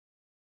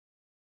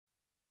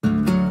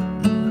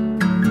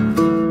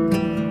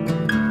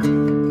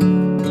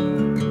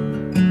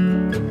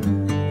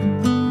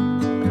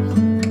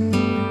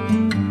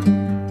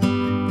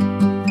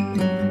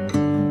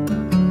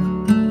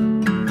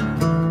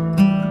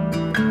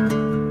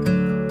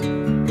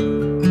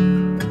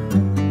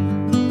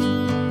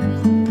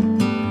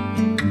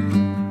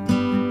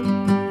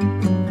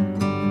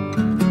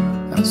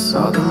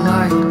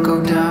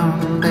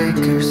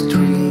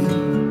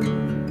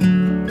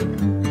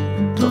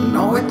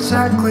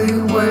exactly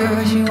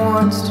where she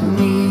wants to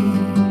meet.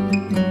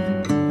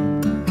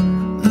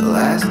 The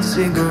last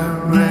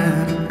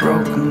cigarette,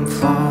 broken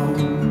phone.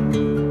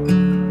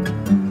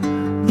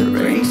 The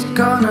rain's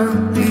gonna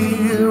be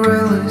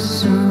really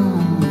soon.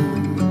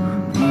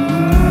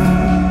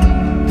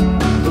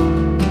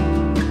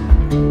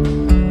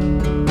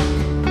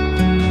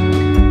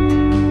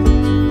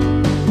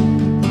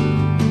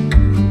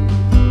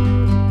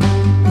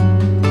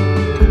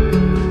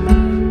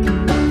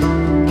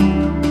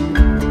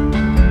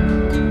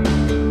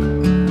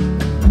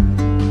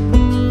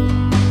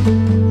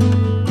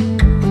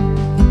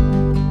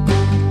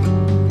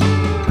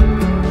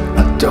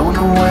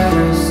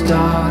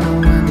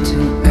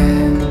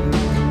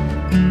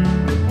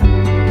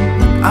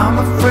 I'm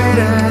afraid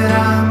that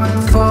I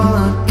might fall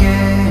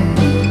again.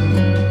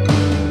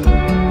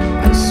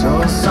 I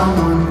saw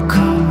someone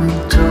coming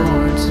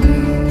towards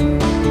me.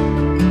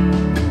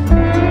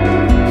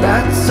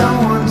 That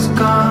someone's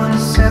gonna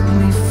set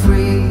me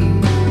free.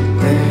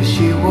 There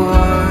she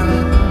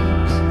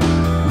was,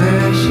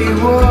 there she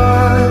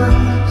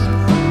was,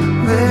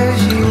 there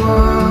she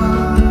was,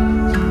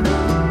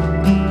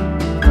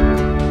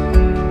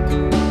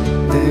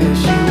 there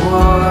she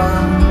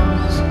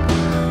was,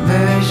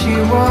 there she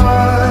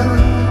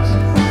was,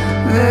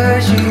 there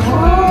she was.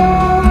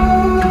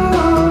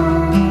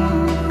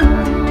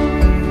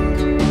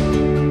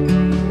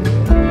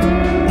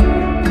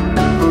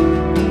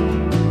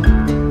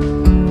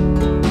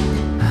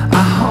 I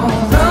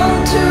hold on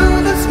to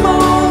this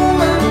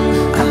moment.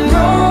 I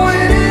know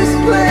it is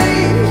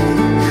late,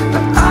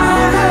 but I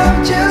have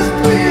just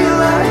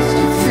realized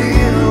you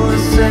feel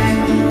the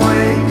same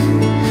way.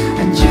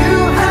 And you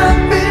have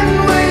been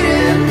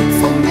waiting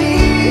for me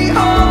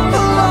all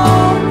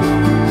along,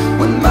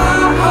 when my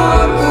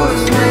heart was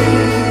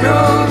made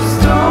of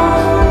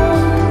stone,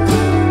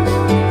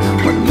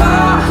 when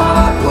my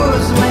heart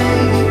was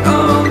made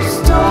of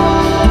stone.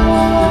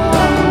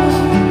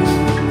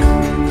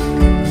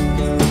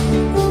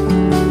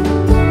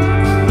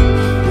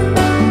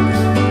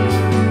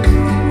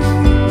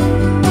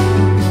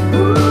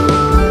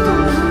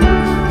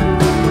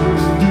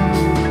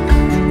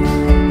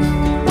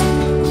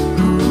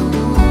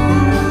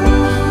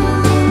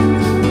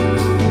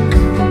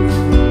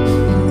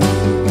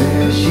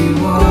 There she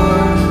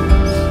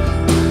was,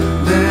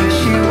 there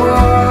she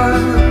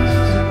was,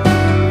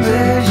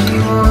 there she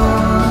was,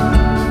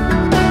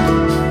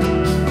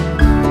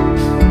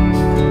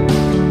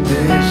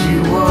 there she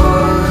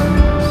was,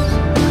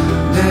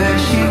 there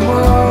she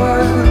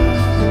was,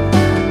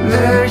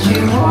 there she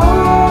was.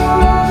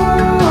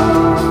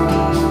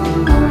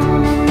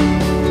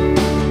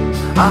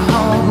 I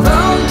hold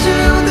on to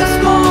this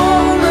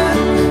moment.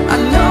 I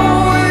know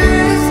it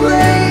is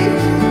late,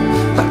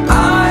 but I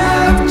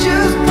have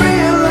just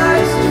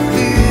realized you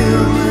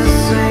feel the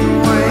same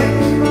way.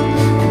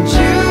 And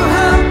you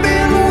have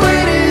been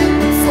waiting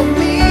for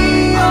me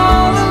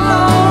all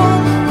along,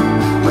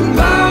 when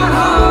my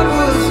heart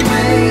was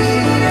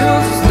made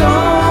of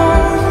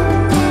stone,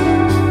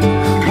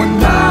 when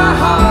my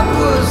heart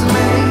was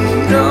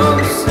made of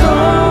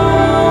stone.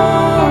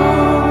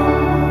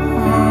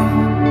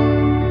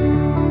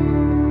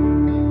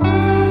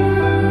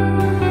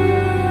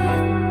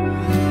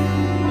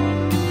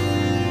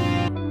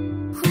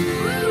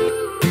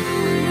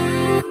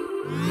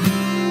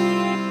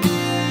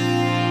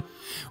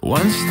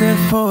 One step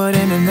forward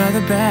and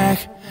another back.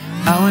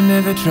 I would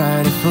never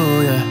try to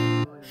fool ya.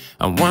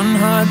 I'm one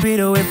heartbeat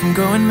away from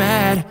going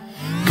mad.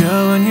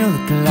 Girl, when you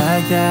look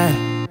like that,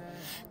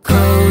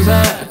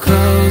 closer,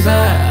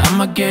 closer,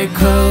 I'ma get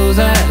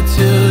closer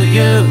to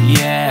you.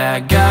 Yeah,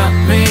 got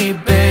me,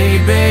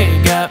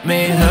 baby, got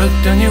me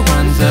hooked on you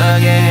once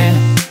again.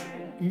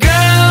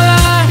 Girl,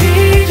 I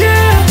need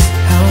you.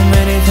 How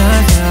many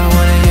times do I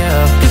wanna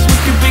yell? 'Cause we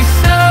could be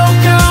so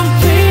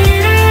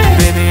complete.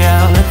 Baby,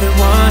 I'll never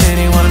want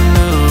anyone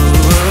new.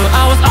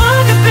 I was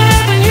on the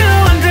bed when you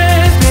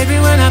undressed. Baby,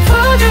 when I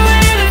pulled you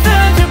in and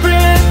felt your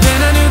breath, then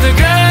I knew the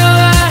girl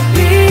I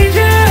need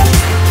you.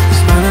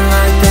 Smiling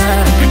like that,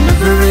 I could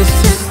never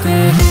resist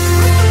it.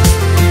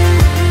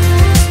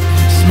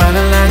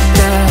 Smiling like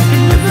that, I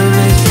could never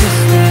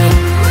resist it.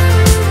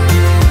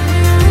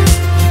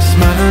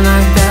 Smiling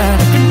like that,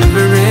 I could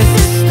never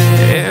resist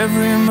it.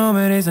 Every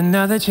moment is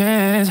another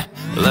chance.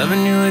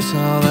 Loving you is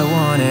all I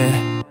wanted.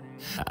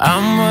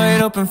 I'm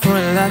wide open for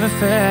a love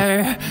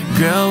affair.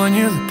 Girl, when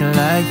you're looking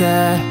like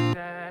that,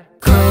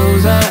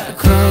 closer,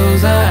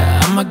 closer,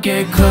 I'ma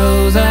get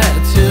closer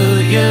to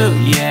you.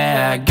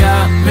 Yeah,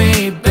 got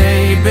me,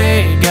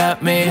 baby,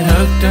 got me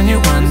hooked on you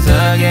once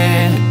again.